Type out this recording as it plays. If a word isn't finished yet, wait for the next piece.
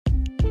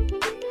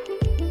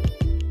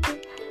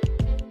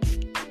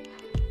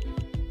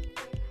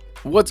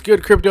What's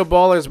good, Crypto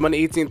Ballers?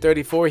 Money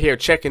 1834 here,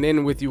 checking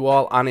in with you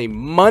all on a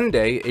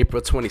Monday, April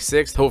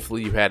 26th.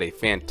 Hopefully you had a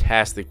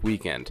fantastic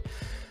weekend.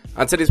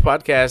 On today's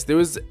podcast, there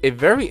was a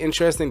very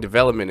interesting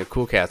development in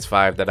Cool Cats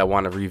 5 that I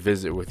want to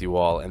revisit with you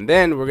all. And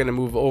then we're going to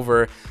move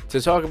over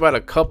to talk about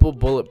a couple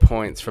bullet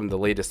points from the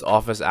latest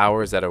office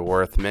hours that are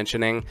worth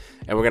mentioning.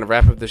 And we're going to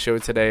wrap up the show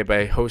today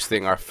by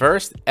hosting our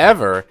first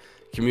ever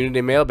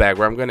community mailbag,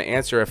 where I'm going to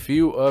answer a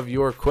few of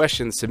your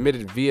questions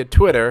submitted via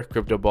Twitter,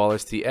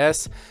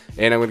 CryptoBallersTS,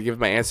 and I'm going to give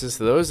my answers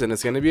to those, and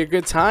it's going to be a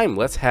good time.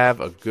 Let's have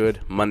a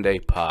good Monday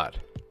pod.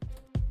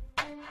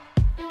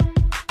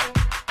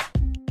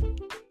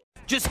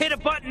 Just hit a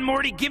button,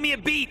 Morty. Give me a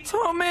beat.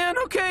 Oh man,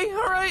 okay,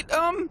 alright,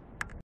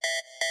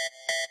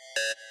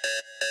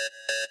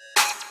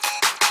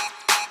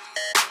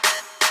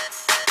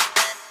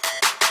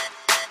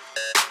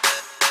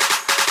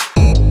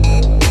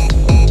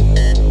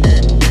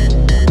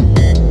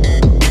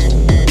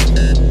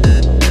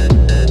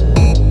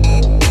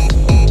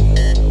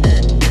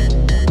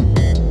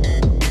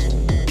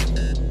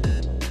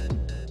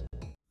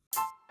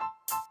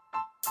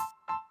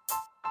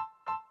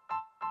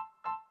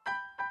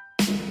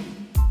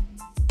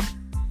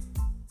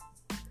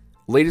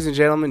 Ladies and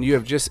gentlemen, you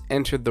have just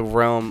entered the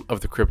realm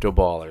of the Crypto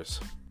Ballers,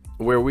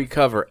 where we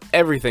cover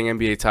everything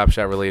NBA Top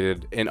Shot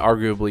related in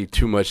arguably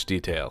too much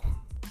detail.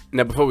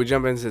 Now, before we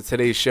jump into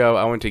today's show,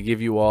 I want to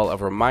give you all a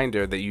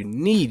reminder that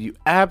you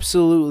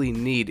absolutely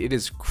need, it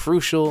is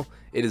crucial,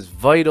 it is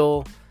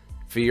vital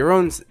for your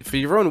own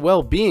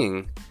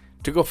well-being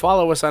to go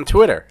follow us on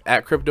Twitter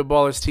at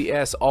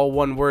CryptoBallersTS, all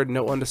one word,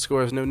 no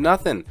underscores, no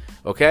nothing,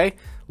 okay?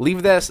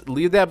 Leave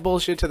that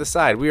bullshit to the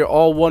side. We are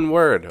all one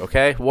word,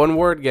 okay? One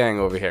word gang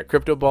over here,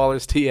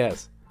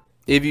 CryptoBallersTS.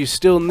 If you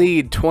still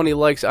need 20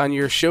 likes on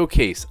your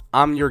showcase,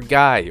 I'm your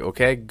guy,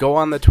 okay? Go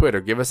on the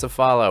Twitter, give us a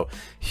follow.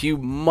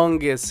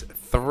 Humongous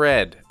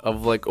thread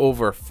of like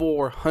over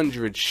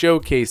 400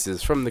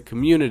 showcases from the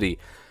community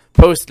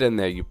posted in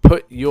there. You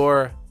put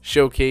your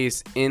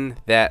showcase in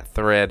that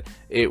thread,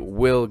 it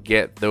will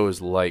get those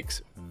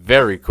likes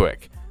very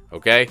quick,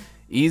 okay?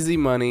 Easy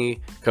money.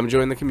 Come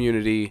join the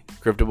community.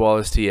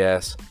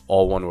 CryptoBallersTS,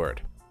 all one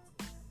word.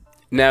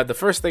 Now, the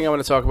first thing I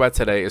want to talk about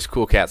today is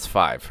Cool Cats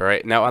 5. All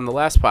right. Now, on the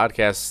last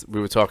podcast,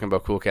 we were talking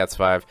about Cool Cats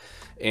 5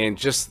 and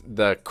just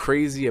the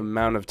crazy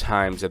amount of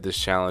times that this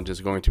challenge is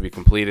going to be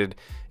completed.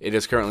 It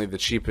is currently the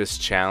cheapest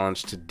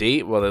challenge to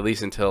date. Well, at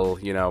least until,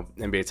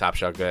 NBA Top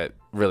Shot got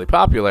really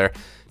popular.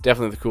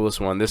 Definitely the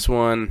coolest one. This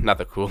one, not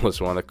the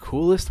coolest one, the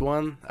coolest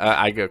one.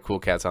 I got Cool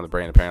Cats on the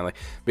brain, apparently.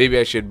 Maybe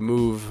I should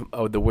move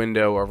the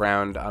window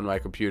around on my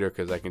computer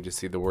because I can just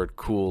see the word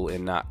cool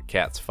and not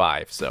Cats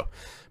 5. So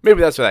maybe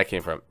that's where that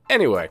came from.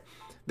 Anyway,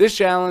 this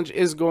challenge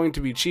is going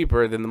to be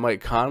cheaper than the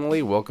Mike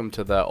Conley Welcome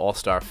to the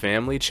All-Star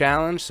Family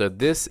Challenge. So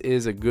this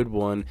is a good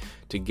one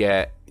to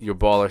get your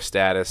baller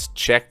status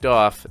checked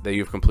off that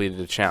you've completed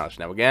a challenge.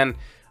 Now, again,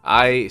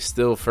 I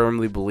still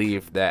firmly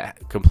believe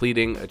that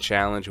completing a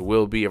challenge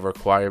will be a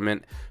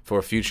requirement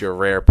for future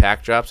rare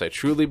pack drops. I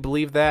truly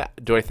believe that.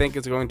 Do I think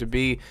it's going to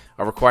be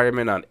a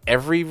requirement on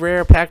every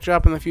rare pack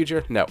drop in the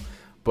future? No.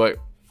 But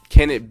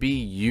can it be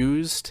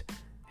used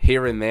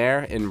here and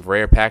there in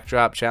rare pack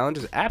drop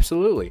challenges?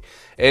 Absolutely.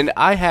 And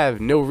I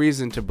have no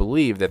reason to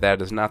believe that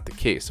that is not the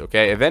case,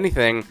 okay? If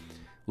anything,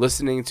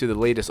 listening to the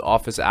latest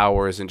office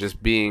hours and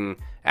just being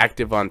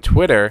active on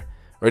Twitter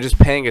or just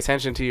paying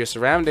attention to your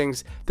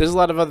surroundings, there's a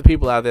lot of other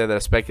people out there that are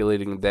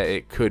speculating that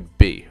it could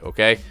be,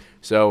 okay?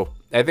 So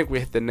I think we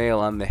hit the nail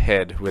on the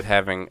head with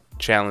having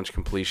challenge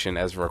completion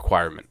as a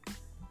requirement.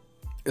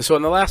 So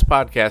in the last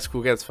podcast,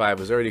 Cool Cats 5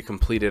 was already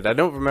completed. I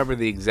don't remember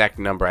the exact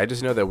number. I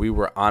just know that we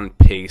were on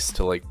pace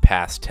to like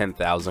pass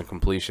 10,000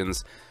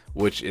 completions,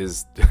 which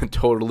is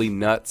totally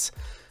nuts.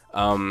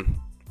 I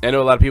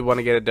know a lot of people want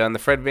to get it done. The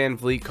Fred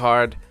VanVleet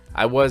card,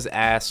 I was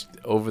asked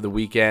over the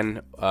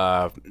weekend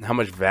how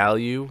much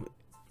value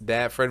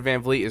that Fred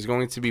VanVleet is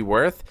going to be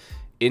worth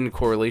in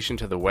correlation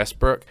to the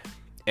Westbrook,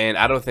 and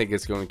I don't think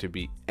it's going to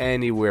be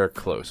anywhere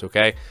close,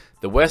 okay?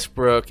 The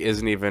Westbrook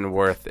isn't even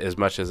worth as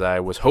much as I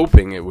was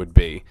hoping it would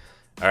be.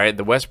 All right,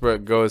 the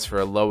Westbrook goes for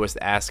a lowest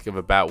ask of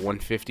about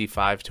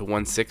 155 to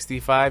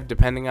 165,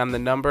 depending on the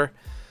number.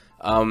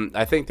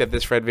 I think that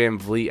this Fred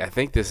VanVleet, I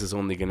think this is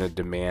only going to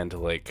demand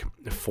like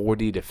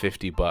 40 to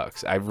 50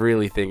 bucks. I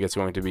really think it's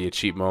going to be a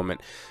cheap moment,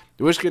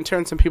 which can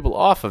turn some people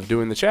off of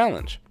doing the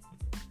challenge.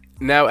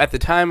 Now, at the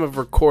time of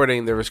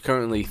recording, there is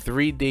currently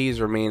 3 days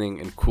remaining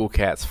in Cool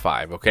Cats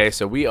 5, okay?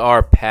 So we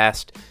are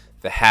past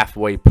the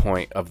halfway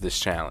point of this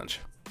challenge.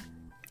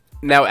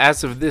 Now,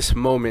 as of this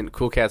moment,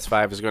 Cool Cats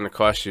 5 is going to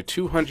cost you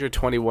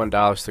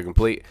 $221 to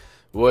complete,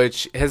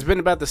 which has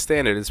been about the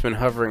standard. It's been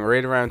hovering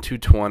right around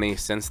 $220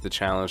 since the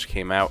challenge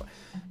came out.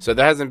 So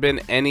there hasn't been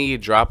any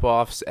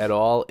drop-offs at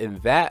all in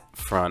that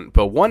front.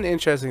 But one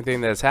interesting thing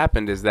that has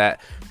happened is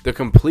that the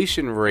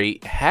completion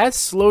rate has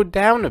slowed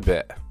down a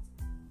bit.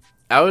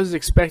 I was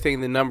expecting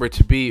the number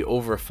to be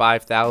over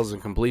 5,000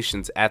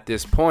 completions at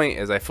this point,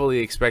 as I fully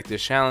expect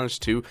this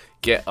challenge to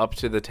get up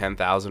to the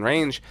 10,000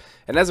 range.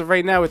 And as of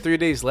right now, with 3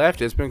 days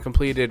left, it's been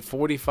completed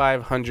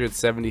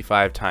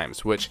 4,575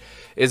 times, which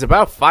is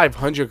about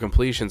 500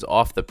 completions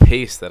off the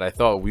pace that I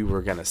thought we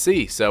were going to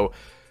see. So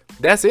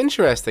that's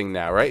interesting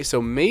now, right?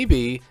 So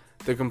maybe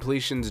the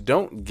completions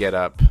don't get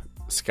up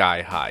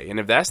sky high. And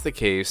if that's the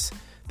case,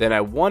 then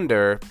I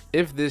wonder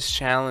if this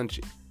challenge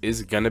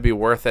is going to be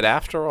worth it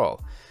after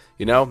all.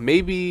 You know,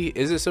 maybe,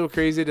 is it so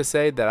crazy to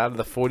say that out of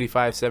the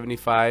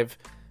 4,575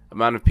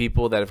 amount of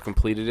people that have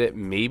completed it,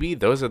 maybe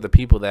those are the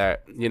people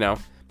that, you know,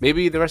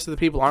 maybe the rest of the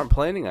people aren't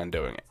planning on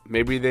doing it.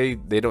 Maybe they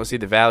don't see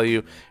the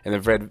value in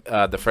the Fred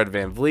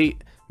VanVleet.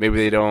 Maybe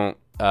they don't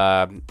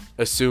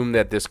assume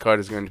that this card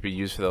is going to be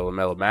used for the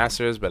LaMelo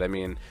Masters. But I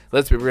mean,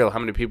 let's be real, how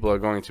many people are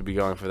going to be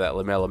going for that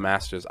LaMelo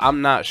Masters?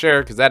 I'm not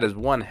sure, because that is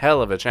one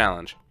hell of a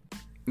challenge.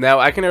 Now,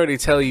 I can already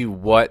tell you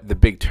what the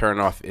big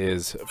turnoff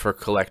is for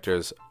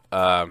collectors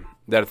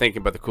that are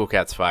thinking about the Cool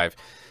Cats 5.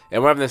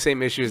 And we're having the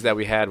same issues that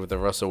we had with the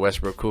Russell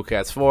Westbrook Cool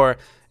Cats 4,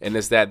 and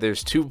it's that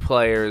there's two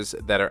players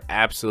that are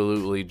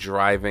absolutely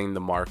driving the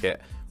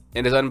market,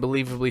 and it's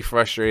unbelievably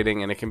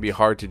frustrating, and it can be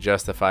hard to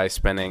justify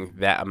spending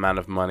that amount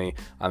of money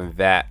on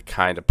that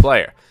kind of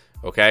player.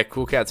 Okay,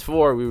 Cool Cats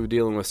 4, we were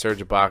dealing with Serge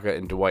Ibaka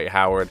and Dwight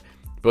Howard.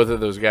 Both of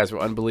those guys were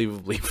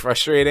unbelievably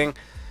frustrating.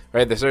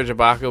 Right, the Serge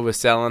Ibaka was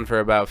selling for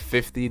about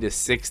 50 to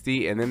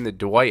 60, and then the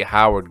Dwight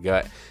Howard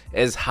got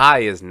as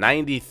high as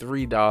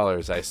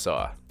 $93 I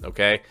saw,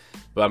 okay?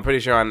 But I'm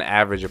pretty sure on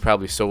average it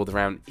probably sold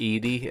around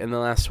 80 in the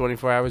last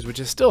 24 hours, which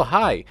is still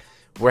high.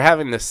 We're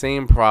having the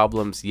same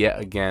problems yet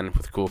again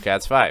with Cool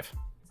Cats 5.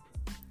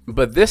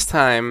 But this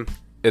time,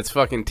 it's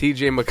fucking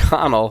TJ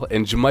McConnell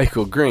and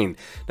JaMychal Green.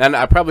 Now,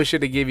 I probably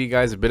should have gave you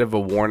guys a bit of a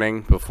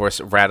warning before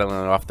rattling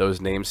off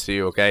those names to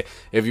you, okay?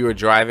 If you were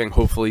driving,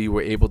 hopefully you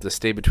were able to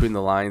stay between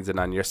the lines and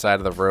on your side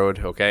of the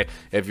road, okay?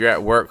 If you're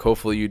at work,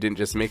 hopefully you didn't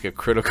just make a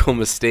critical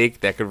mistake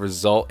that could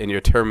result in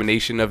your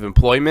termination of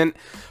employment.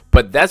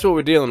 But that's what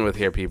we're dealing with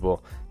here,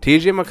 people.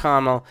 TJ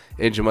McConnell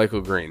and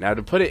JaMychal Green. Now,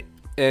 to put it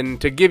and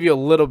to give you a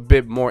little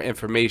bit more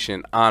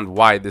information on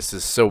why this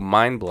is so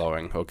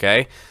mind-blowing,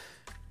 okay?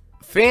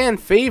 Fan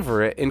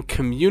favorite and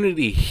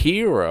community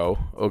hero,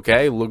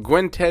 okay,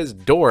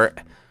 LaGuentez Dort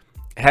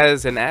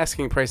has an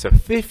asking price of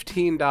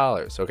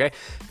 $15, okay?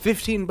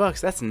 $15,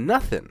 that's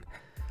nothing.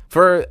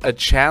 For a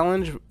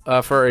challenge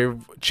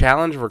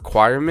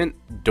requirement,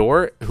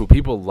 Dort, who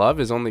people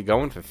love, is only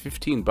going for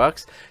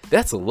 $15.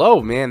 That's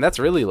low, man. That's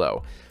really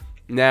low.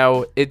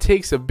 Now, it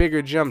takes a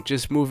bigger jump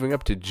just moving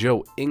up to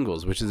Joe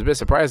Ingles, which is a bit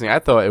surprising. I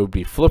thought it would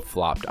be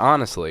flip-flopped,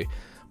 honestly.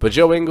 But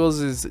Joe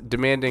Ingles is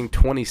demanding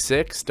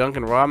 26.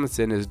 Duncan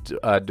Robinson is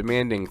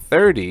demanding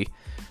 30.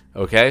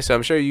 Okay, so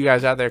I'm sure you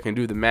guys out there can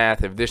do the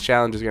math. If this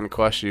challenge is going to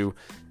cost you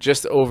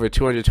just over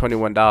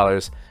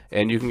 $221,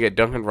 and you can get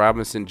Duncan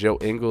Robinson, Joe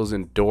Ingles,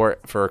 and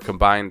Dort for a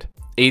combined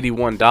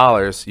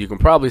 $81, you can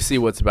probably see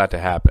what's about to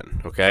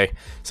happen. Okay,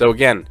 so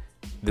again,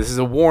 this is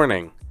a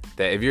warning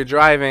that if you're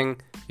driving,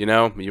 you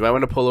know, you might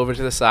want to pull over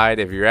to the side.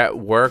 If you're at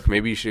work,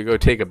 maybe you should go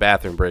take a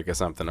bathroom break or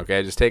something.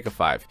 Okay, just take a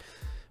 5,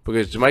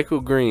 because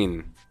JaMychal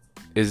Green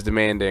is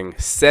demanding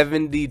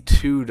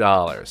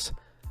 $72.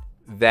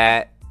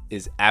 That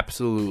is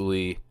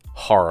absolutely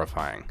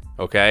horrifying,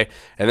 okay?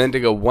 And then to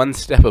go one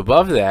step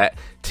above that,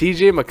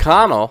 TJ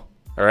McConnell,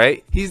 all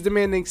right, he's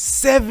demanding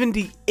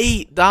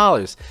 $78.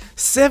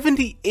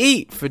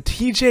 $78 for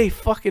TJ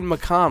fucking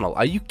McConnell.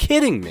 Are you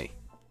kidding me?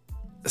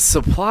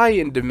 Supply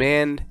and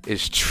demand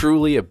is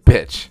truly a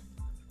bitch.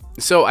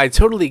 So I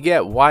totally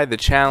get why the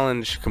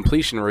challenge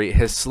completion rate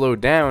has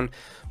slowed down,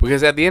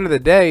 because at the end of the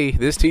day,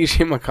 this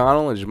TJ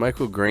McConnell and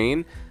JaMychal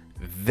Green,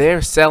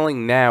 they're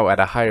selling now at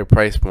a higher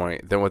price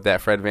point than what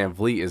that Fred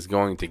VanVleet is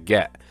going to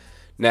get.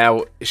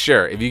 Now,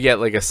 sure, if you get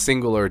like a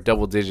single or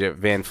double-digit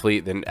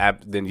VanVleet,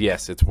 then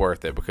yes, it's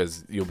worth it,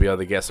 because you'll be able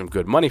to get some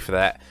good money for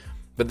that.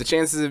 But the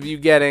chances of you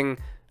getting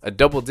a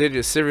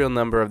double-digit serial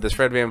number of this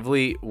Fred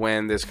VanVleet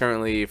when there's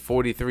currently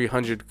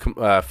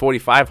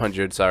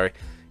 4,500,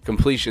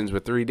 completions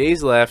with 3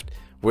 days left.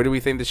 Where do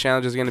we think the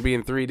challenge is going to be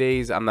in 3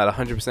 days? I'm not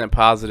 100%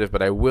 positive,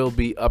 but I will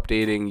be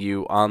updating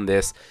you on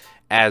this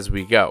as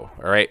we go,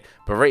 all right?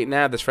 But right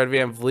now, this Fred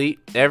VanVleet,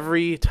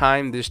 every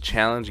time this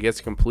challenge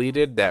gets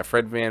completed, that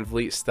Fred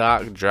VanVleet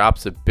stock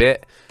drops a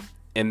bit,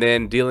 and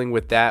then dealing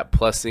with that,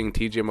 plus seeing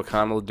TJ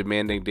McConnell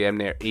demanding damn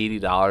near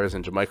 $80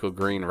 and JaMychal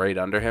Green right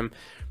under him,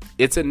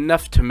 it's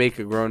enough to make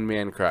a grown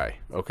man cry,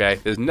 okay?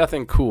 There's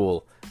nothing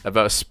cool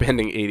about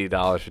spending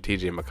 $80 for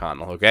TJ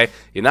McConnell, okay?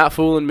 You're not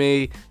fooling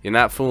me. You're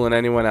not fooling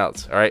anyone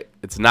else, all right?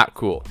 It's not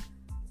cool.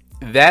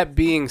 That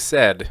being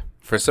said,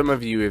 for some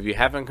of you, if you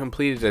haven't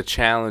completed a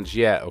challenge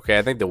yet, okay,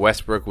 I think the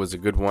Westbrook was a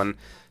good one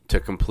to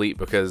complete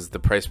because the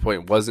price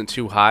point wasn't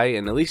too high,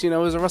 and at least, you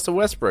know, it was a Russell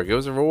Westbrook. It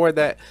was a reward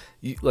that,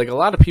 like, a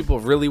lot of people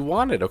really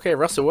wanted, okay?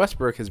 Russell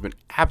Westbrook has been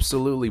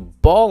absolutely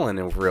balling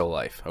in real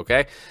life,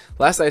 okay?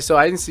 Last I saw,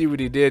 I didn't see what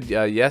he did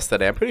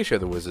yesterday. I'm pretty sure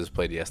the Wizards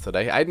played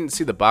yesterday. I didn't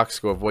see the box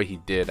score of what he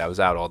did. I was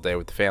out all day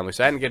with the family,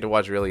 so I didn't get to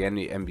watch really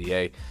any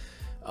NBA.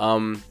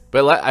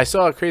 But I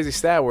saw a crazy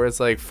stat where it's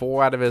like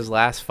 4 out of his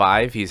last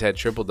 5 he's had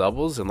triple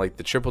doubles, and like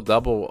the triple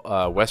double,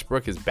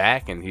 Westbrook is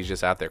back and he's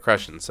just out there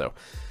crushing. So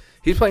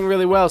he's playing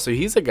really well. So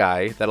he's a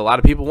guy that a lot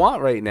of people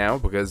want right now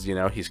because, you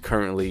know, he's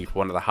currently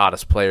one of the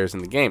hottest players in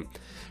the game.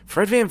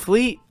 Fred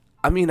VanVleet,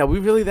 I mean, are we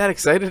really that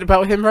excited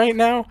about him right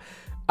now?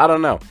 I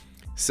don't know.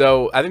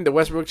 So I think the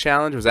Westbrook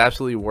challenge was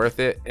absolutely worth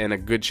it and a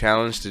good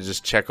challenge to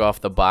just check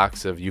off the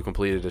box of you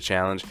completed a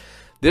challenge.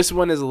 This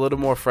one is a little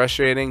more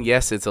frustrating.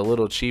 Yes, it's a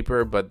little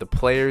cheaper, but the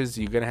players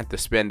you're going to have to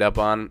spend up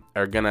on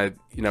are going to,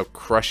 you know,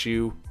 crush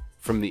you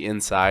from the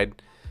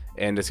inside,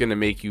 and it's going to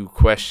make you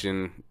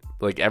question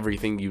like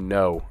everything you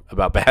know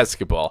about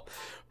basketball.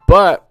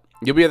 But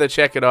you'll be able to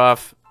check it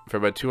off for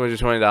about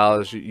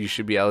 $220. You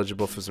should be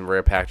eligible for some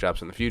rare pack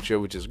drops in the future,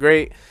 which is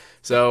great.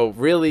 So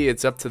really,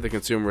 it's up to the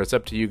consumer. It's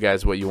up to you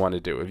guys what you want to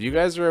do. If you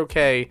guys are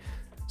okay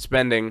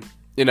spending,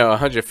 you know,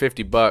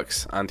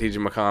 $150 on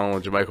TJ McConnell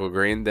and JaMychal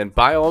Green, then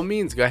by all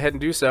means, go ahead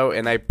and do so.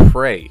 And I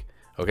pray,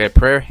 okay,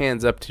 prayer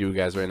hands up to you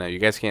guys right now. You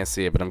guys can't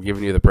see it, but I'm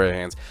giving you the prayer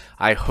hands.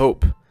 I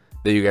hope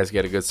that you guys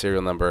get a good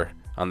serial number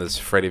on this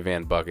Freddie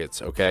Van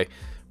Buckets, okay?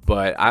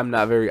 But I'm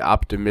not very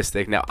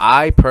optimistic. Now,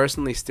 I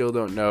personally still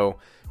don't know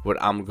what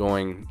I'm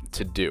going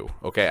to do,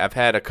 okay? I've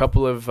had a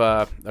couple of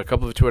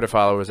Twitter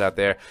followers out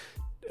there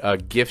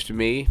gift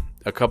me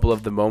a couple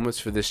of the moments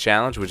for this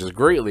challenge, which is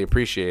greatly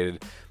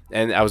appreciated.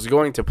 And I was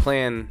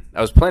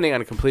planning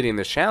on completing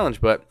this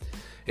challenge, but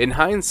in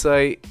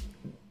hindsight,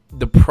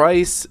 the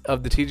price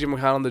of the TJ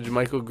McConnell, the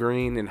JaMychal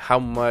Green, and how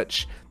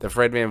much the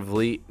Fred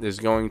VanVleet is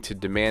going to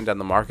demand on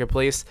the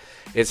marketplace,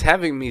 is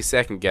having me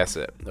second guess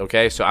it.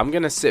 Okay, so I'm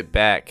gonna sit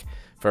back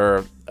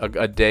for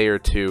a day or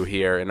two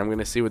here, and I'm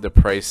gonna see what the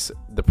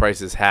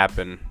prices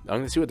happen. I'm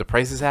gonna see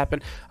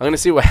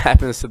what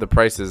happens to the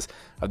prices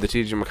of the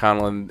TJ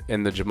McConnell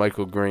and the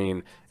JaMychal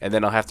Green, and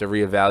then I'll have to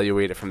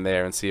reevaluate it from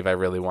there and see if I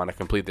really want to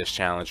complete this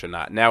challenge or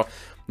not. Now,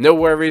 no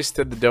worries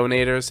to the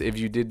donators if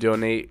you did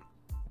donate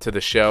to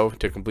the show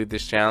to complete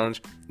this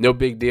challenge. No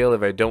big deal.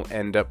 If I don't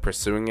end up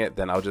pursuing it,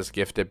 then I'll just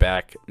gift it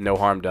back. No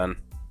harm done.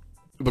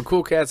 But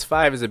Cool Cats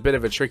 5 is a bit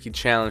of a tricky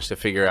challenge to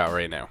figure out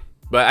right now.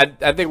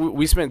 But I think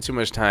we spent too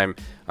much time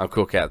on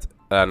Cool Cats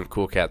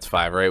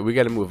 5, right? We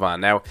got to move on.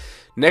 Now,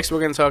 next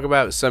we're going to talk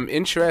about some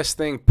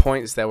interesting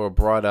points that were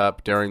brought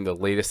up during the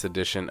latest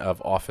edition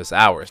of Office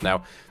Hours.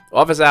 Now,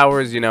 Office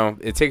Hours, you know,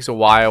 it takes a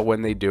while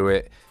when they do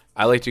it.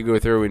 I like to go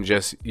through and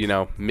just, you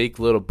know, make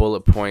little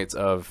bullet points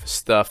of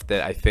stuff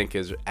that I think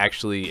is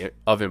actually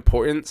of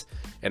importance,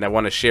 and I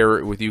want to share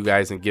it with you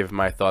guys and give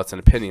my thoughts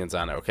and opinions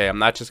on it, okay? I'm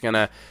not just going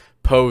to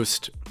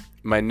post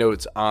my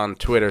notes on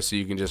Twitter so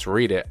you can just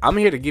read it. I'm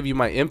here to give you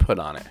my input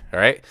on it, all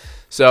right?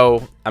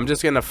 So I'm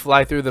just going to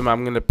fly through them.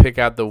 I'm going to pick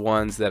out the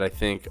ones that I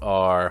think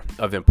are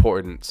of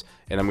importance,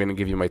 and I'm going to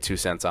give you my 2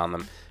 cents on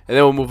them. And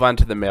then we'll move on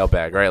to the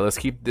mailbag, all right? Let's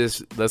keep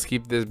this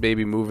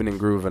baby moving and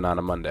grooving on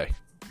a Monday.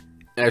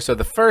 All right, so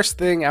the first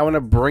thing I want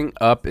to bring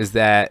up is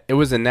that it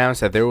was announced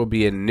that there will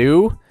be a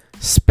new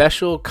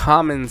special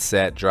common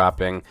set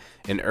dropping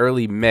in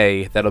early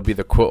May that'll be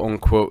the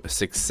quote-unquote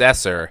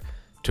successor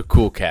to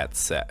Cool Cats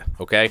set,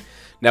 okay?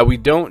 Now, we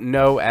don't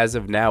know as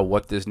of now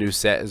what this new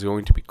set is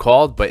going to be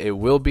called, but it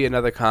will be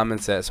another common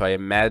set, so I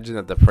imagine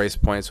that the price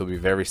points will be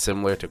very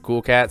similar to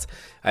Cool Cats.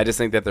 I just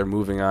think that they're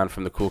moving on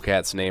from the Cool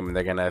Cats name, and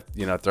they're going to,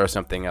 you know, throw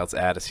something else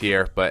at us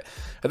here. But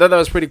I thought that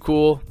was pretty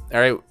cool. All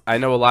right, I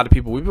know a lot of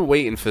people, we've been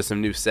waiting for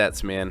some new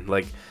sets, man.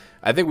 Like,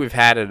 I think we've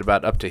had it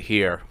about up to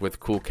here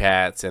with Cool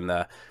Cats and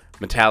the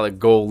metallic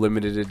gold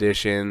limited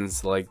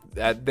editions. Like,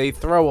 they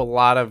throw a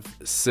lot of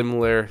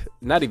similar,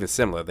 not even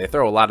similar, they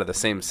throw a lot of the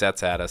same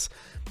sets at us,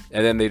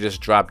 and then they just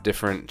drop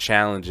different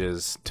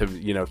challenges to,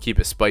 you know, keep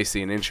it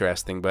spicy and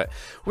interesting. But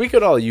we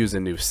could all use a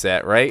new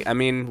set, right? I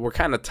mean, we're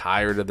kind of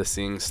tired of the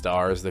Seeing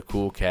Stars, the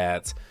Cool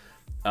Cats.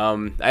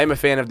 I am a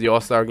fan of the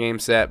All-Star Game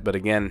set, but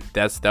again,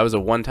 that was a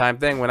one-time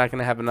thing. We're not going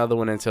to have another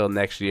one until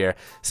next year.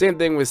 Same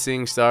thing with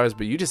Seeing Stars,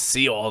 but you just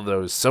see all of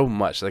those so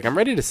much. Like, I'm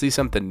ready to see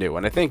something new,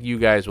 and I think you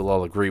guys will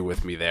all agree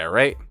with me there,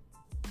 right?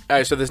 All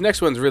right, so this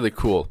next one's really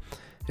cool.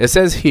 It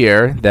says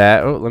here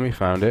that, oh, let me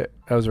find it.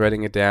 I was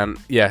writing it down.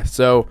 Yeah,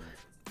 so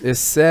it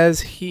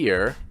says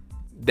here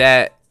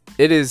that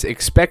it is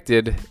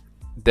expected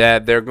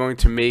that they're going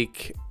to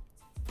make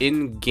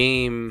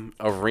in-game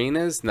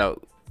arenas. Now,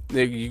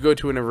 you go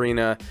to an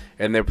arena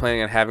and they're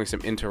planning on having some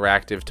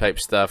interactive type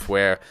stuff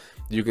where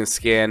you can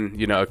scan,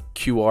 you know, a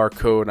QR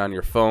code on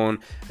your phone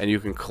and you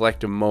can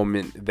collect a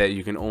moment that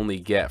you can only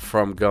get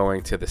from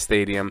going to the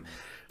stadium.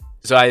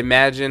 So I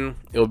imagine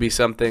it'll be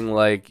something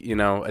like, you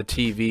know, a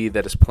TV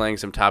that is playing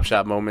some Top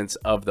Shot moments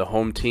of the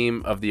home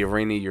team of the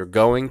arena you're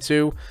going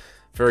to.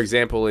 For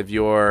example, if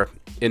you're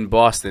in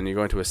Boston, you're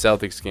going to a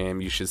Celtics game,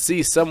 you should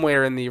see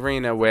somewhere in the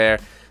arena where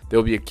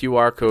there'll be a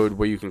QR code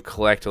where you can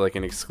collect like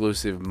an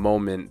exclusive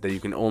moment that you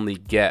can only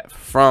get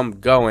from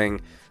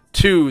going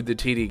to the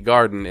TD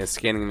Garden and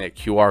scanning that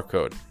QR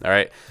code. All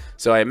right.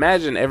 So I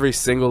imagine every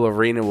single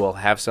arena will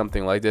have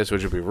something like this,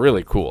 which would be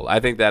really cool. I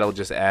think that'll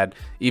just add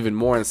even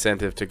more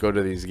incentive to go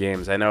to these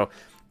games. I know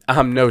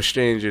I'm no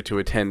stranger to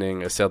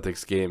attending a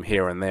Celtics game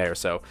here and there.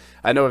 So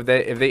I know if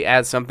they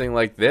add something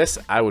like this,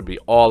 I would be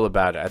all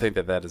about it. I think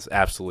that is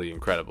absolutely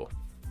incredible.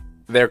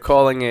 They're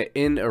calling it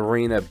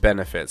in-arena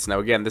benefits. Now,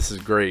 again, this is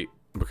great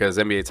because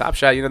NBA Top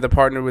Shot, they're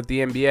partnered with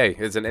the NBA.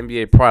 It's an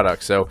NBA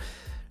product. So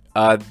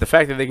the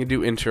fact that they can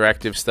do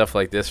interactive stuff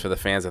like this for the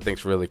fans, I think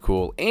is really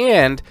cool.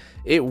 And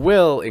it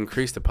will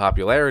increase the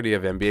popularity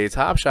of NBA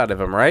Top Shot, if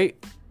I'm right.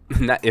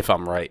 Not if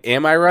I'm right.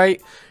 Am I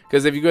right?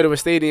 Because if you go to a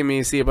stadium and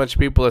you see a bunch of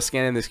people are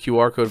scanning this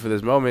QR code for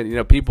this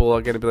moment, people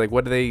are going to be like,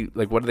 what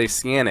are they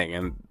scanning?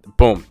 And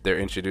boom, they're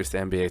introduced to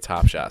NBA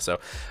Top Shot. So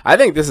I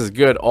think this is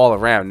good all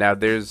around. Now,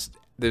 there's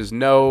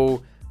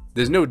no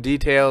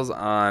details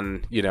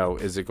on,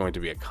 is it going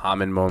to be a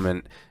common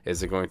moment?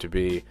 Is it going to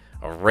be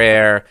a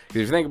rare?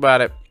 Because if you think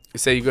about it,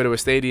 say you go to a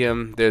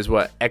stadium, there's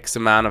X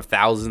amount of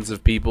thousands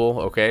of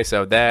people. Okay,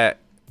 so that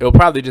it'll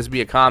probably just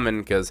be a common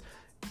because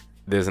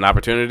there's an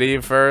opportunity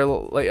for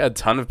like a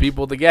ton of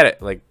people to get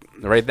it, like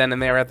right then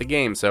and there at the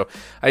game. So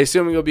I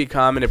assume it'll be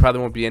common. It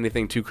probably won't be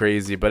anything too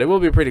crazy, but it will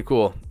be pretty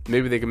cool.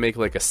 Maybe they can make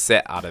like a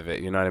set out of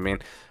it. You know what I mean?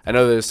 I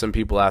know there's some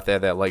people out there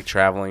that like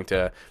traveling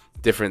to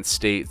different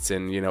states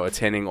and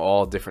attending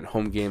all different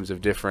home games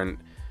of different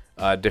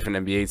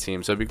NBA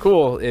teams. So it'd be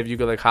cool if you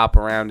could like hop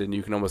around and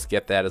you can almost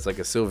get that as like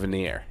a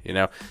souvenir,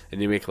 and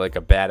you make like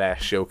a badass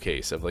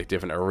showcase of like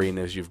different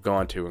arenas you've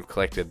gone to and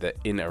collected the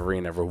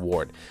in-arena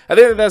reward. I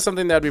think that's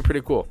something that'd be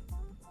pretty cool.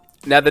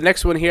 Now the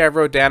next one here I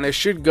wrote down, it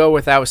should go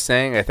without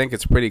saying, I think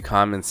it's pretty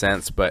common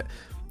sense, but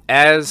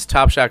as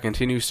Top Shot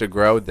continues to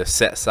grow, the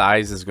set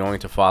size is going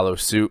to follow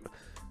suit.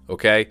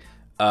 Okay,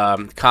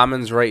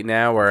 commons right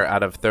now are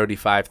out of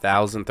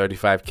 35,000,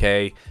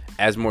 35K.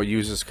 As more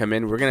users come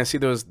in, we're going to see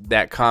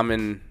that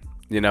common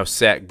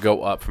set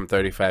go up from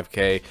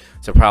 35K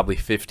to probably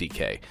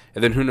 50K.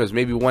 And then who knows,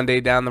 maybe one day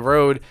down the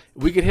road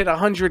we could hit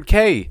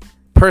 100K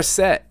per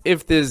set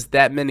if there's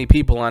that many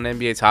people on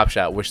NBA Top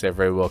Shot, which there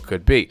very well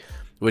could be.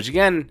 Which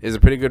again is a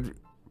pretty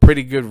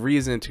good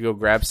reason to go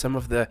grab some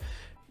of the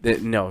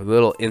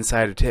little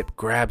insider tip,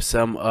 grab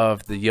some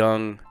of the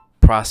young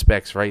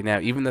prospects right now.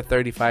 Even the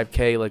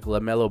 35K like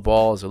LaMelo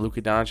Balls or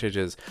Luka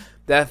Doncic's,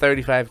 that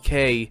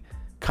 35K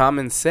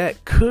common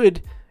set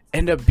could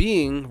end up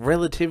being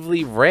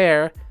relatively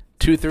rare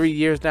 2-3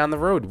 years down the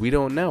road. We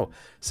don't know.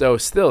 So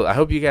still, I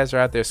hope you guys are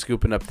out there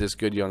scooping up this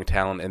good young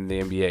talent in the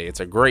NBA.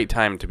 It's a great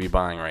time to be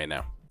buying right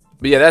now.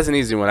 But yeah, that's an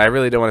easy one. I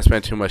really don't want to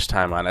spend too much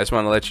time on it. I just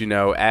want to let you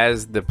know,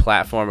 as the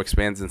platform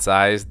expands in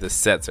size, the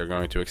sets are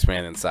going to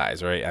expand in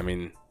size, right? I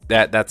mean,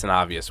 that's an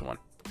obvious one.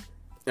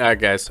 All right,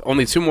 guys,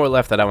 only 2 more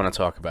left that I want to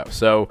talk about.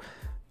 So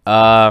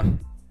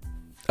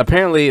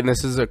apparently, and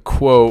this is a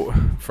quote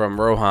from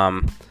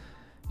Roham,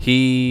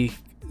 he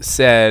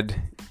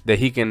said that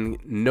he can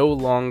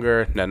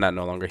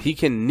he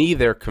can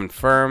neither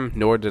confirm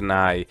nor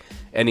deny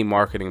any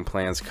marketing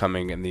plans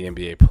coming in the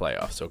NBA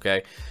playoffs.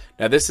 Okay,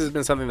 now this has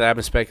been something that I've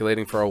been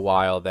speculating for a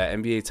while, that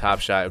NBA Top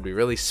Shot would be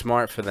really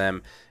smart for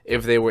them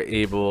if they were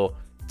able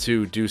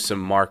to do some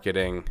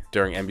marketing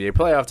during NBA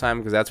playoff time,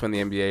 because that's when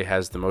the NBA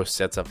has the most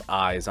sets of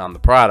eyes on the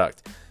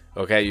product.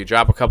 Okay, you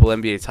drop a couple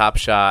NBA Top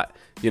Shot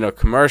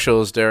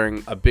commercials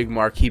during a big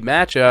marquee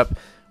matchup,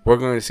 we're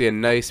going to see a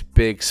nice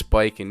big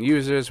spike in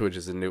users, which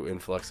is a new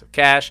influx of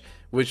cash,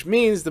 which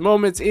means the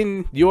moments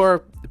in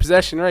your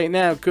possession right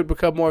now could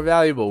become more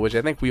valuable, which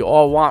I think we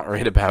all want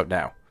right about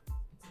now.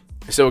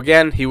 So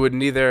again, he would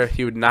neither,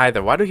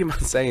 why do you keep on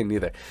saying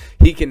neither?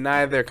 He can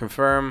neither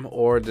confirm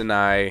or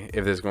deny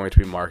if there's going to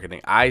be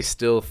marketing. I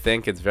still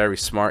think it's very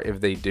smart if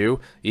they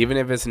do, even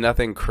if it's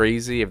nothing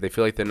crazy, if they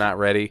feel like they're not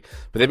ready.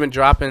 But they've been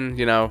dropping,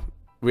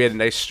 we had a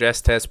nice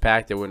stress test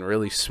pack that went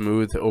really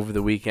smooth over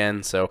the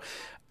weekend. So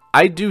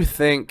I do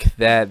think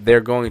that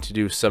they're going to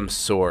do some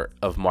sort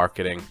of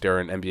marketing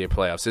during NBA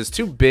playoffs. It's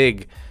too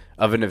big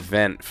of an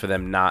event for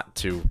them not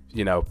to,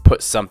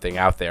 put something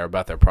out there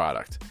about their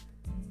product.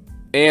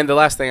 And the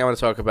last thing I want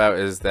to talk about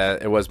is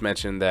that it was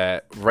mentioned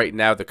that right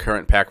now the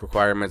current pack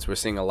requirements, we're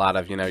seeing a lot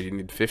of, you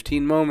need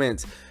 15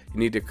 moments, you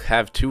need to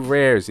have 2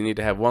 rares, you need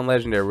to have 1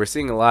 legendary. We're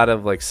seeing a lot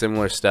of like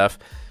similar stuff.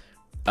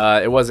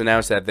 It was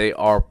announced that they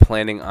are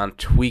planning on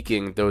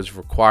tweaking those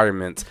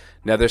requirements.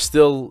 Now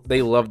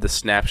they love the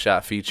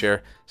snapshot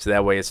feature, so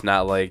that way it's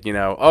not like,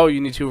 oh, you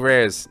need 2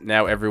 rares.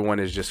 Now everyone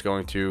is just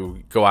going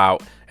to go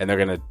out and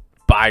they're going to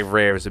buy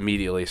rares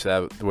immediately,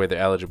 so that way they're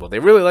eligible. They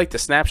really like the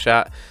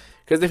snapshot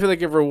because they feel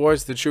like it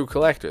rewards the true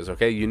collectors.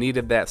 Okay, you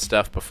needed that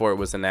stuff before it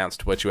was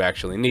announced what you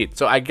actually need.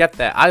 So I get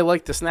that. I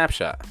like the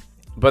snapshot.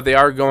 But they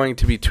are going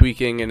to be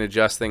tweaking and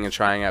adjusting and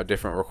trying out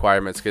different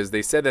requirements, because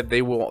they said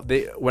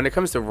that when it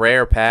comes to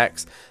rare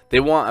packs, they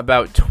want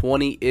about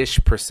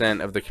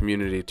 20-ish% of the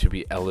community to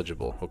be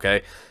eligible,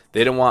 okay?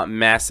 They don't want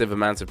massive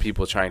amounts of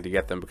people trying to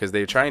get them, because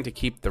they're trying to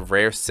keep the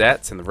rare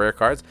sets and the rare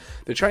cards,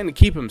 they're trying to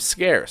keep them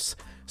scarce.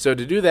 So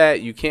to do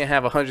that, you can't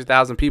have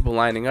 100,000 people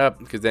lining up,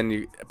 because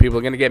then people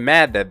are going to get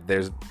mad that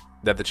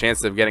the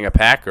chances of getting a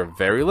pack are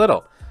very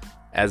little,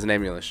 as an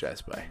ambulance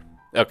drives by.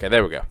 Okay,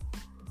 there we go.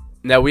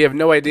 Now, we have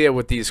no idea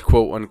what these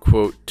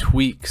quote-unquote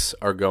tweaks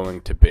are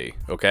going to be,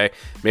 okay?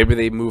 Maybe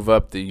they move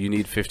up the you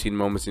need 15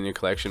 moments in your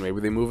collection.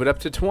 Maybe they move it up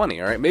to 20,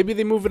 all right? Maybe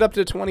they move it up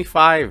to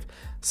 25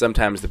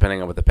 sometimes,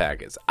 depending on what the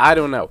pack is. I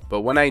don't know.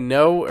 But when I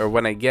know or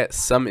when I get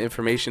some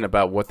information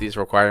about what these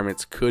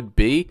requirements could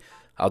be,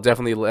 I'll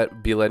definitely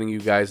be letting you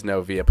guys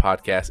know via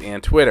podcast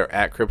and Twitter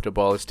at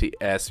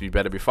CryptoballersTS. You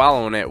better be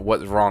following it.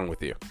 What's wrong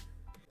with you?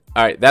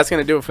 All right, that's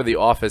going to do it for the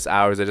office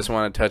hours. I just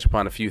want to touch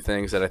upon a few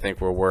things that I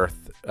think were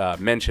worth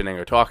mentioning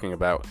or talking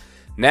about.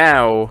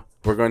 Now,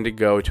 we're going to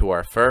go to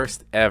our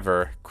first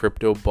ever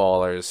Crypto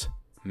Ballers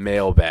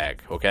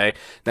mailbag, okay?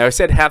 Now, I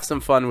said have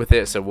some fun with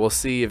it, so we'll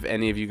see if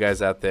any of you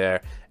guys out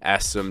there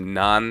ask some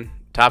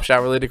non-Top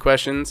Shot related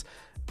questions.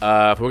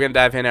 If we're going to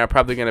dive in, I'm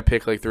probably going to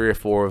pick like 3 or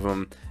 4 of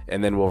them,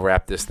 and then we'll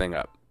wrap this thing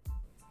up.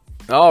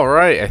 All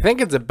right, I think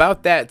it's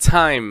about that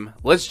time.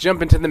 Let's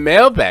jump into the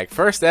mailbag.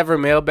 First ever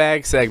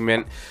mailbag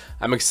segment.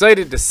 I'm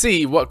excited to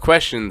see what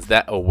questions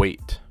that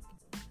await.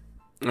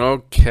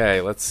 Okay,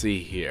 let's see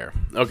here.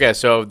 Okay,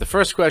 so the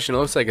first question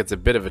looks like it's a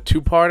bit of a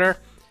two-parter.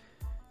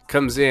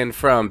 Comes in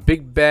from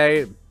Big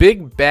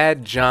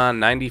Bad John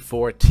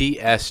 94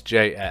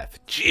 TSJF.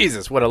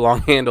 Jesus, what a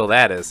long handle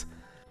that is.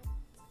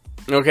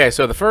 Okay,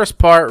 so the first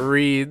part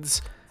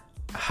reads,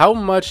 how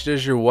much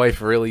does your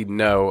wife really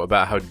know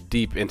about how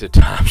deep into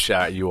Top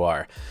Shot you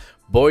are?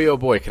 Boy, oh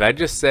boy, can I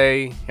just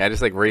say, can I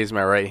just like raise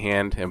my right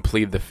hand and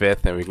plead the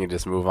fifth, and we can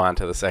just move on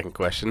to the second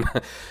question?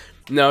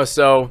 No,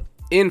 so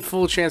in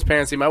full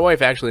transparency, my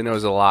wife actually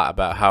knows a lot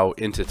about how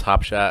into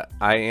Top Shot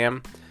I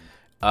am.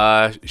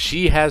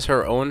 She has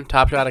her own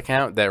Top Shot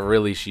account that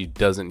really she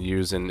doesn't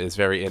use and is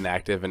very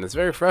inactive, and it's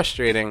very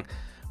frustrating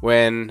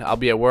when I'll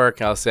be at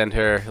work, I'll send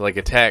her like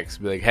a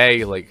text, be like,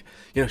 hey, like,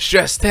 you know,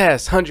 stress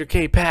test,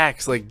 100K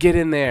packs, like, get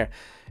in there.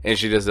 And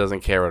she just doesn't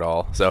care at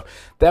all. So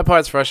that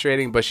part's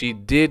frustrating, but she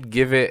did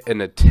give it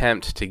an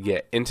attempt to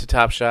get into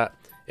Top Shot.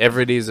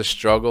 Every day is a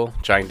struggle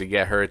trying to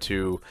get her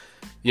to,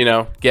 you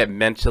know, get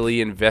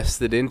mentally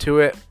invested into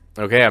it.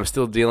 Okay, I'm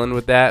still dealing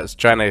with that. It's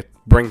trying to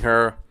bring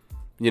her,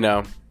 you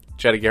know,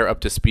 try to get her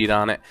up to speed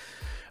on it.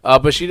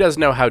 But she does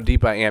know how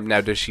deep I am.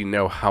 Now, does she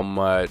know how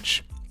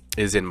much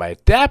is in my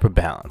Dapper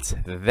balance?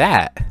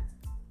 That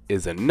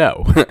is a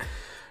no.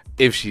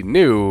 If she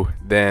knew,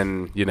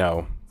 then, you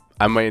know,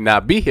 I might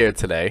not be here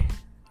today,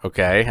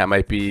 okay? I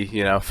might be,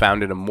 you know,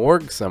 found in a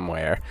morgue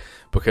somewhere,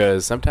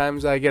 because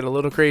sometimes I get a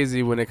little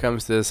crazy when it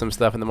comes to some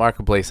stuff in the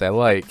marketplace I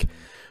like.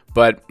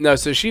 But no,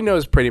 so she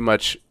knows pretty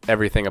much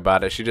everything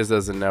about it. She just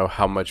doesn't know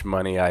how much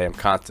money I am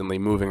constantly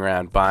moving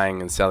around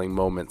buying and selling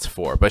moments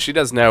for. But she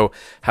does know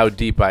how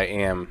deep I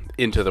am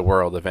into the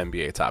world of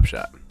NBA Top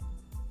Shot.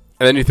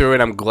 And then you threw in,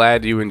 I'm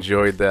glad you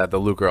enjoyed the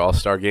Luka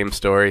All-Star Game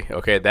story.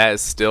 Okay,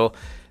 that's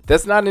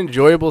not an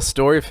enjoyable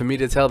story for me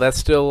to tell. That's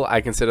still,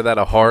 I consider that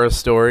a horror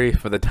story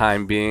for the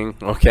time being,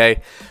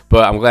 okay?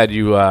 But I'm glad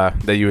you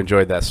that you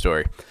enjoyed that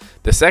story.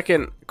 The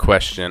second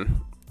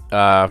question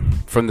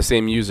from the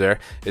same user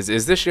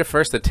is this your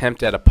first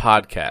attempt at a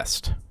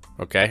podcast?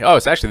 Okay. Oh,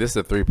 this is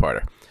a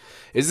 3-parter.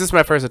 Is this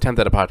my first attempt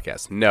at a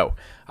podcast? No.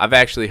 I've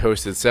actually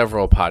hosted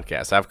several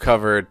podcasts. I've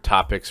covered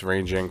topics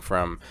ranging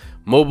from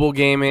mobile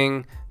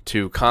gaming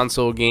to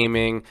console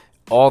gaming,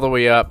 all the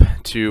way up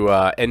to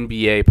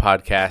NBA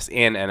podcasts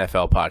and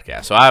NFL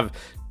podcasts. So I've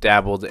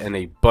dabbled in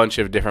a bunch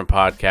of different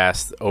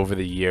podcasts over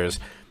the years.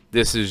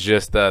 This is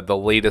just the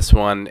latest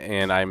one,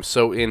 and I'm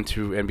so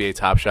into NBA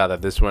Top Shot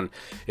that this one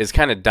is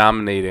kind of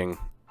dominating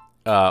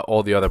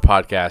all the other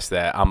podcasts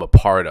that I'm a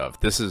part of.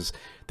 This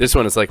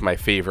one is like my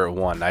favorite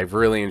one. I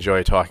really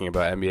enjoy talking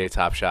about NBA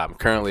Top Shot. I'm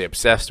currently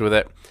obsessed with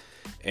it,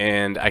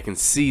 and I can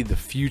see the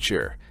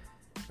future,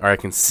 or I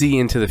can see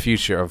into the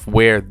future of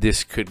where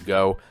this could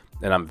go.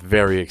 And I'm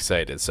very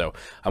excited. So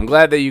I'm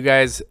glad that you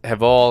guys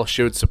have all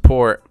showed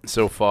support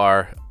so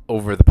far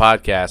over the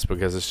podcast,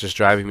 because it's just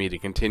driving me to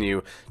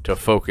continue to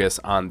focus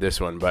on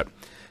this one. But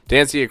to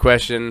answer your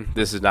question,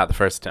 this is not the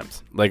first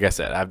attempt. Like I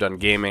said, I've done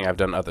gaming, I've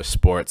done other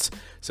sports.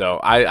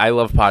 So I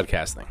love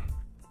podcasting.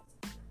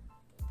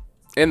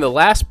 And the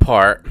last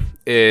part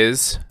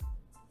is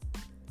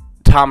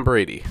Tom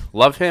Brady.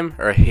 Love him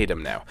or hate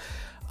him now?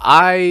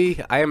 I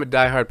am a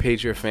diehard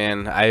Patriot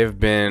fan. I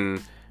have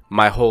been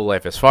my whole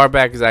life, as far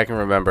back as I can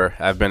remember,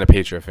 I've been a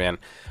Patriot fan.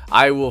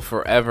 I will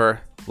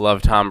forever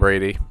love Tom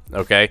Brady,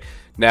 okay?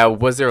 Now,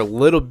 was there a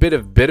little bit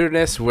of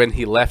bitterness when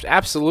he left?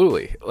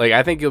 Absolutely. Like,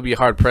 I think you'll be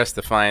hard-pressed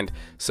to find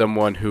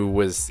someone who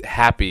was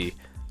happy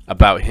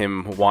about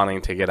him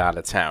wanting to get out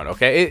of town,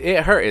 okay?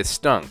 It hurt. It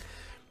stung.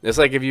 It's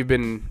like if you've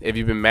been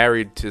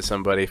married to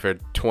somebody for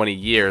 20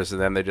 years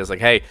and then they're just like,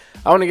 hey,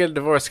 I want to get a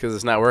divorce because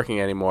it's not working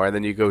anymore. And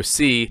then you go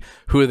see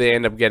who they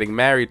end up getting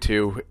married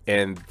to,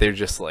 and they're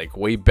just like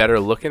way better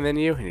looking than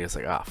you. And you're just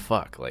like, oh,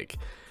 fuck. Like,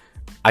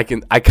 I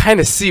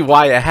kind of see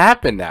why it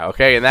happened now,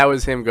 okay? And that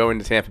was him going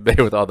to Tampa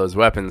Bay with all those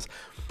weapons,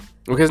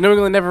 because New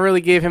England never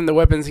really gave him the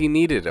weapons he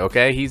needed,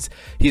 okay?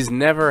 He's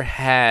never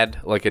had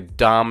like a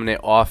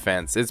dominant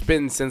offense. It's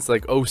been since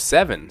like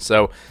 2007.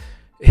 So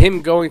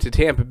him going to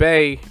Tampa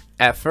Bay,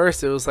 at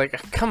first it was like,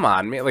 come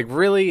on, man, like,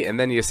 really? And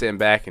then you're sitting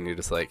back and you're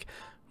just like,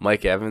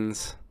 Mike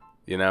Evans,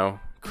 you know,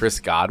 Chris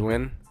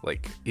Godwin,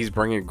 like he's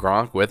bringing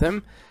Gronk with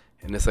him,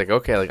 and it's like,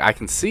 okay, like I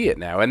can see it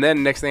now. And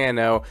then next thing I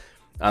know,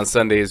 on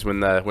Sundays when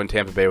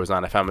Tampa Bay was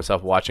on, I found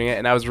myself watching it,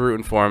 and I was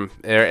rooting for him.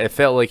 It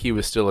felt like he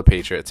was still a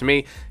Patriot. To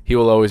me, he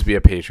will always be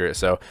a Patriot.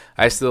 So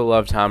I still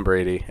love Tom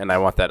Brady, and I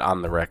want that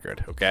on the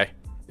record, okay?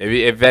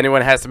 If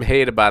anyone has some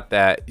hate about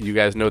that, you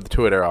guys know the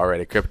Twitter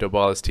already,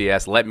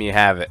 CryptoBallersTS. Let me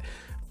have it,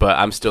 but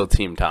I'm still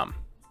Team Tom.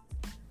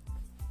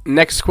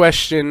 Next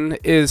question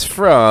is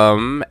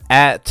from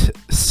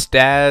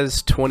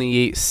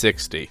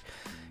 @Staz2860.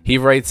 He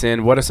writes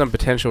in, what are some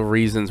potential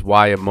reasons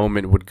why a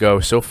moment would go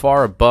so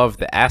far above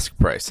the ask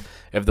price?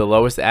 If the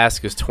lowest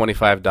ask is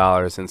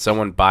 $25 and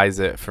someone buys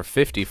it for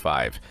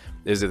 $55,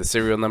 is it the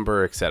serial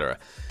number, etc.?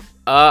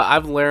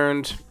 I've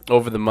learned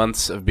over the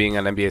months of being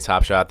on NBA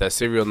Top Shot that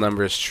serial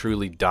numbers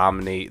truly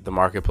dominate the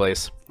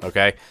marketplace,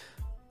 okay?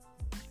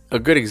 A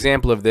good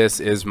example of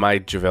this is my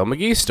JaVale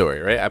McGee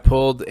story, right? I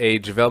pulled a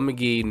JaVale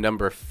McGee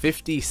number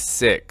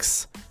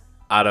 56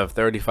 out of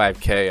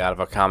 35K out of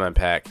a comment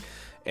pack.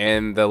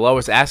 And the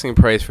lowest asking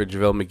price for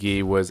JaVale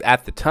McGee was,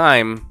 at the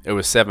time, it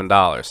was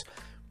 $7.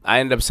 I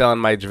ended up selling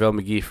my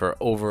JaVale McGee for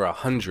over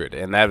 $100,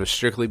 and that was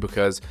strictly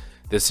because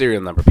the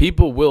serial number.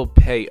 People will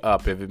pay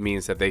up if it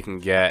means that they can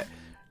get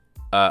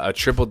a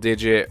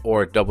triple-digit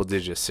or a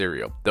double-digit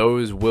serial.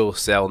 Those will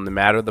sell no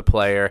matter the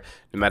player,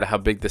 no matter how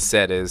big the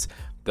set is.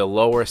 The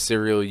lower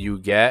serial you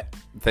get,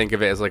 think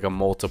of it as like a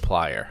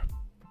multiplier.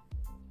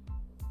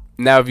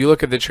 Now, if you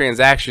look at the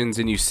transactions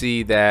and you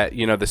see that,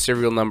 you know, the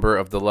serial number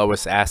of the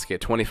lowest ask at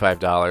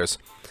 $25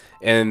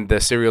 and the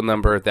serial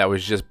number that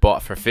was just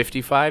bought for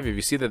 $55, if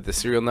you see that the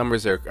serial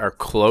numbers are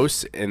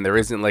close and there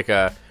isn't like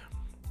a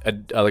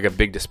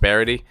big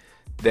disparity,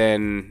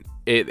 then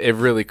it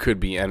really could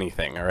be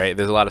anything, all right?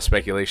 There's a lot of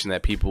speculation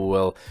that people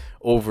will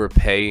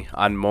overpay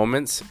on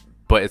moments,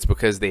 but it's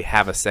because they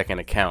have a second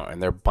account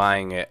and they're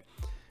buying it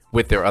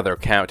with their other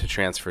account to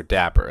transfer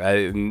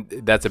Dapper.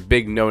 That's a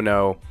big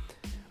no-no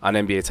on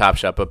NBA Top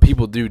Shot, but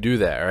people do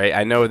that, right?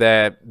 I know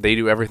that they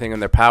do everything in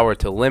their power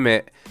to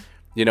limit,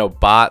 you know,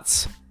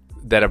 bots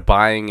that are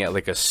buying at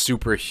like a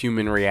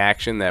superhuman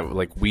reaction that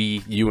like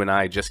you and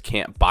I just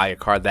can't buy a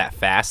card that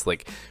fast.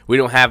 Like we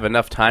don't have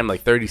enough time.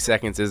 Like 30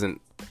 seconds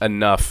isn't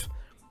enough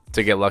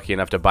to get lucky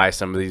enough to buy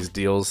some of these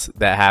deals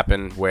that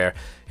happen where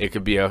it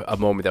could be a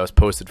moment that was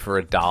posted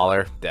for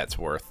 $1 that's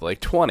worth like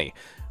 20,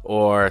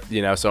 or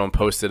you know, someone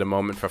posted a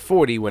moment for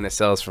 40 when it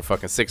sells for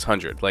fucking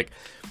 600. Like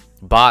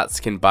bots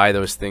can buy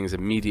those things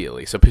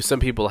immediately. So some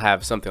people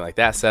have something like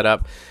that set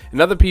up, and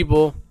other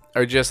people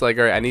are just like,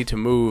 all right, I need to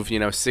move, you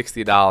know,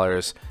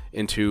 $60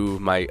 into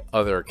my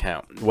other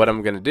account. What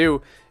I'm going to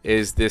do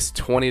is this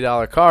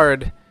 $20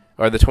 card,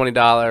 or the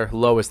 $20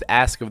 lowest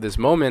ask of this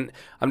moment,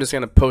 I'm just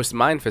going to post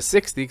mine for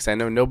 60 because I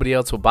know nobody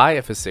else will buy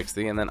it for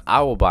 60, and then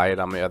I will buy it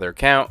on my other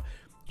account,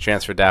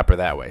 transfer Dapper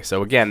that way.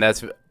 So again,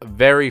 that's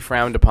very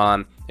frowned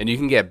upon, and you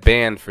can get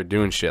banned for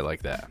doing shit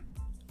like that.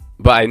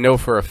 But I know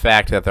for a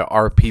fact that there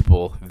are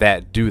people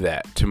that do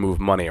that to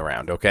move money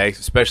around, okay?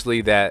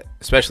 Especially now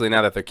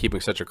that they're keeping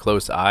such a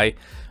close eye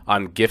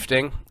on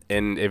gifting.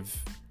 And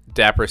if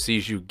Dapper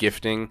sees you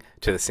gifting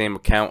to the same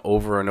account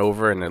over and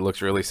over and it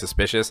looks really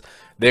suspicious,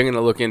 they're going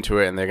to look into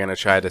it and they're going to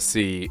try to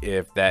see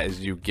if that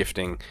is you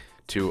gifting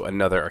to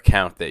another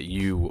account that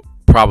you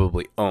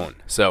probably own.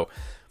 So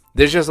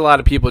there's just a lot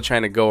of people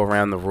trying to go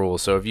around the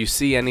rules. So if you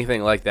see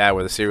anything like that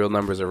where the serial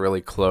numbers are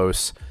really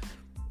close,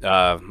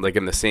 like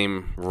in the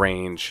same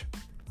range,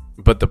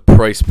 but the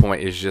price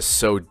point is just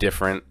so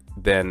different,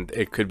 then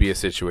it could be a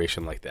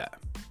situation like that.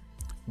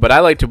 But I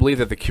like to believe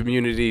that the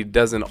community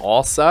doesn't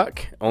all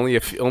suck. Only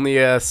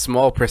a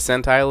small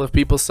percentile of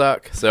people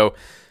suck. So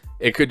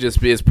it could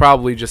just be, it's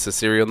probably just a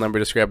serial number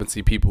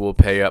discrepancy. People will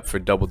pay up for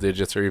double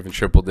digits or even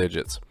triple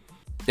digits.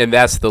 And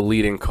that's the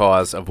leading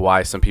cause of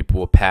why some people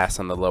will pass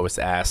on the lowest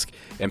ask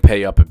and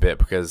pay up a bit,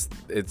 because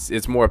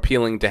it's more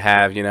appealing to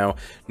have, you know,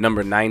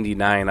 number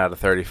 99 out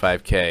of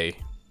 35K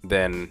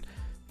than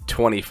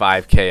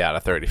 25K out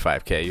of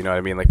 35K. You know what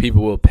I mean? Like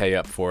people will pay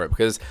up for it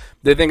because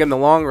they think in the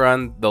long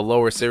run the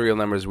lower serial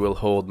numbers will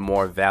hold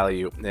more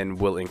value and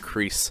will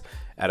increase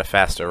at a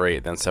faster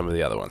rate than some of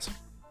the other ones.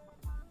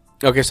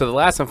 Okay, so the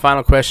last and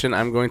final question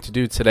I'm going to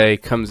do today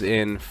comes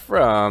in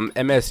from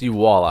MSU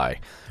Walleye.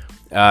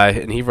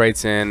 And he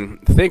writes in,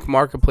 think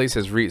marketplace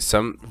has reached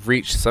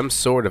some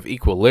sort of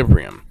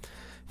equilibrium.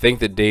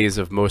 Think the days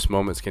of most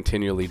moments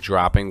continually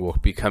dropping will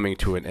be coming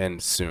to an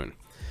end soon.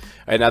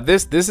 All right, now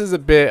this is a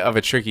bit of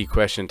a tricky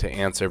question to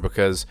answer,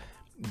 because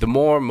the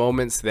more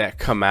moments that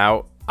come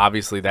out,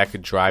 obviously that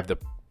could drive the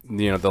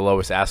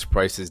lowest ask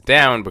prices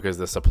down because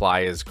the supply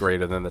is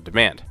greater than the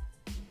demand.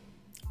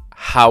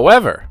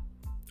 However,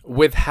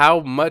 with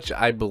how much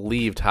I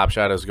believe Top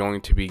Shot is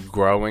going to be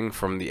growing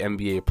from the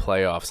NBA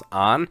playoffs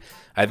on,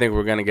 I think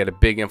we're going to get a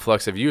big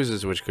influx of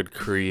users, which could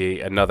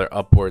create another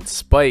upward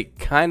spike,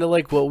 kind of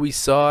like what we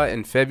saw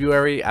in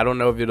February. I don't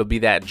know if it'll be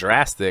that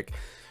drastic,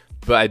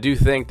 but I do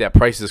think that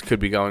prices could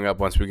be going up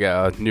once we get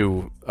a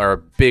new or a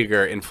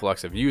bigger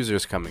influx of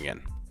users coming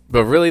in.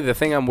 But really, the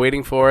thing I'm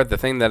waiting for, the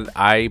thing that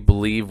I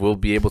believe will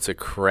be able to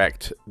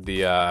correct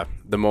the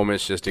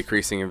moments just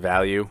decreasing in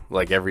value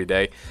like every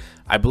day,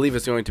 I believe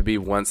it's going to be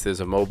once there's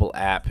a mobile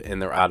app and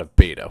they're out of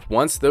beta.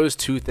 Once those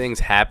two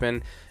things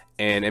happen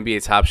and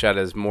NBA Top Shot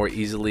is more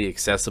easily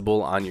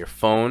accessible on your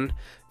phone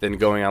than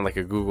going on like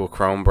a Google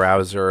Chrome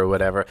browser or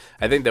whatever,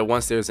 I think that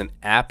once there's an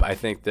app, I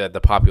think that the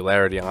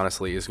popularity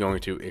honestly is going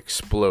to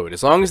explode.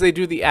 As long as they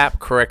do the app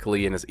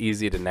correctly and it's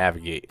easy to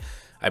navigate,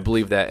 I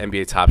believe that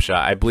NBA Top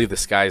Shot, I believe the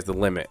sky's the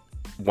limit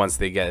once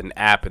they get an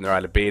app and they're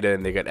out of beta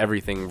and they get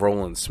everything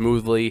rolling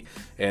smoothly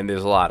and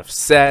there's a lot of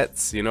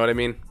sets, you know what I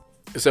mean?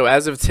 So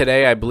as of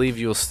today, I believe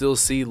you'll still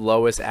see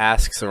lowest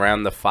asks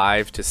around the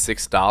 $5 to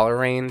 $6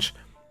 range,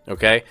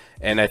 okay?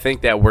 And I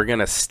think that we're going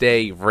to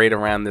stay right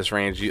around this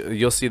range.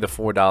 You'll see the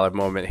 $4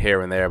 moment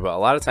here and there, but a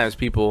lot of times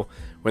people,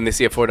 when they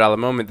see a $4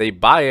 moment, they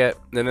buy it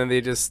and then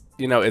they just,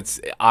 you know, it's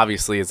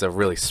a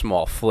really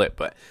small flip,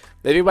 but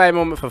if you buy a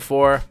moment for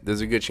 $4,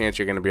 there's a good chance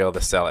you're going to be able to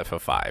sell it for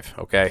 $5,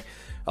 okay?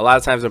 A lot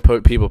of times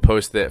when people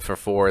post it for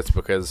 $4, it's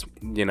because,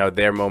 you know,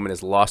 their moment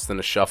is lost in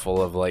the shuffle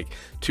of like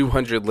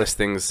 200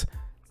 listings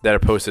that are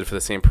posted for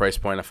the same price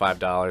point of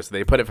 $5.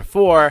 They put it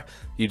for $4,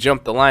 you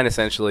jump the line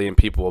essentially, and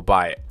people will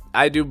buy it.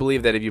 I do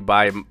believe that if you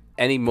buy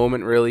any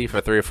moment really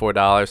for $3 or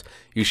 $4,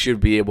 you should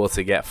be able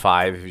to get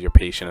 $5 if you're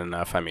patient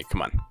enough. I mean,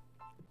 come on.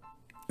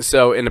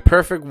 So in a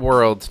perfect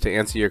world, to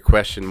answer your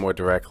question more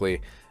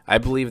directly, I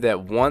believe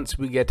that once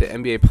we get to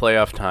NBA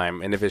playoff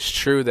time, and if it's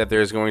true that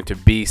there's going to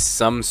be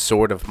some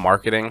sort of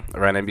marketing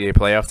around NBA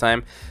playoff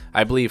time,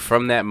 I believe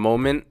from that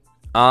moment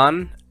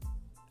on,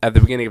 at the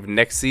beginning of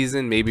next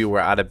season, maybe we're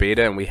out of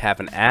beta and we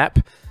have an app,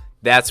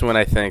 that's when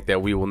I think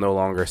that we will no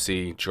longer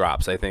see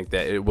drops. I think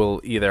that it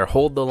will either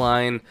hold the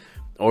line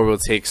or will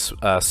take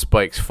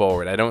spikes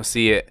forward. I don't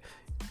see it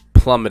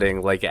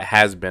plummeting like it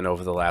has been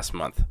over the last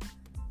month.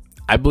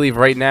 I believe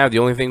right now the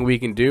only thing we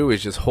can do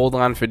is just hold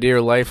on for dear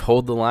life,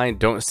 hold the line,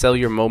 don't sell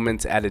your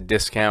moments at a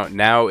discount.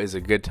 Now is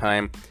a good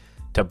time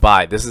to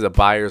buy. This is a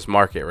buyer's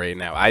market right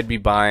now. I'd be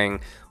buying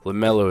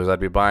LaMelos, I'd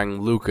be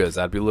buying Lukas,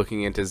 I'd be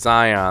looking into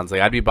Zions.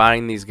 Like, I'd be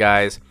buying these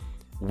guys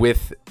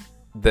with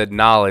the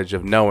knowledge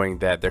of knowing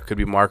that there could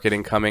be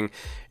marketing coming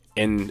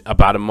in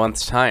about a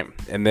month's time.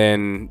 And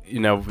then, you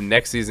know,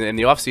 next season, in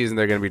the offseason,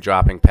 they're going to be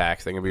dropping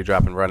packs. They're going to be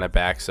dropping run it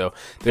back. So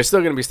there's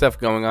still going to be stuff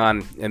going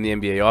on in the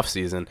NBA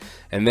offseason.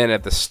 And then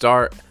at the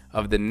start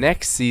of the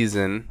next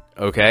season,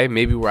 okay,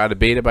 maybe we're out of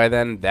beta by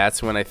then.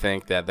 That's when I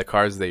think that the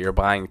cards that you're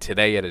buying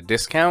today at a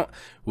discount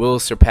will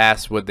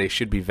surpass what they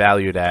should be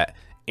valued at,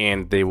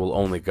 and they will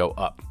only go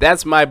up.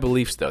 That's my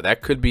beliefs, though.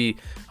 That could be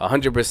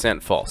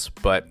 100% false.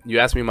 But you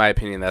ask me my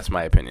opinion, that's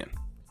my opinion.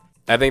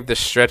 I think the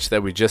stretch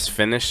that we just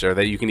finished, or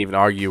that you can even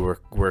argue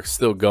we're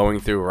still going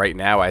through right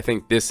now, I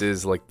think this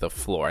is like the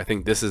floor. I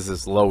think this is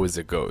as low as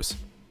it goes.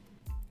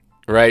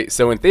 Right?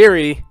 So in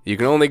theory, you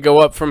can only go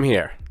up from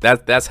here.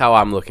 That's how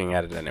I'm looking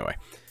at it anyway.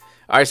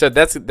 All right, so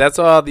that's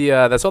all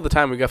the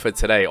time we got for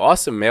today.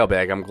 Awesome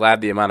mailbag. I'm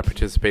glad the amount of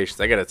participations.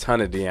 I got a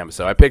ton of DMs,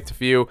 so I picked a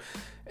few,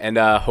 and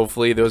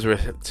hopefully those were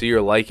to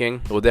your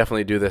liking. We'll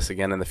definitely do this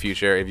again in the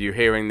future. If you're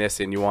hearing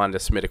this and you wanted to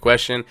submit a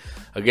question,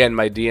 again,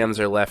 my DMs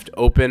are left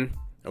open.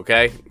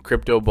 Okay,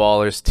 Crypto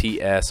Ballers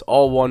TS,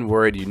 all one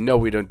word. You know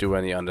we don't do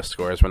any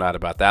underscores. We're not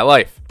about that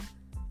life.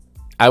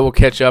 I will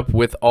catch up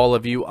with all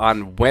of you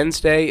on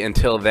Wednesday.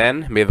 Until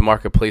then, may the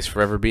marketplace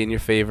forever be in your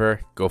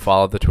favor. Go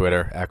follow the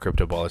Twitter at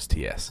Crypto Ballers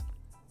TS.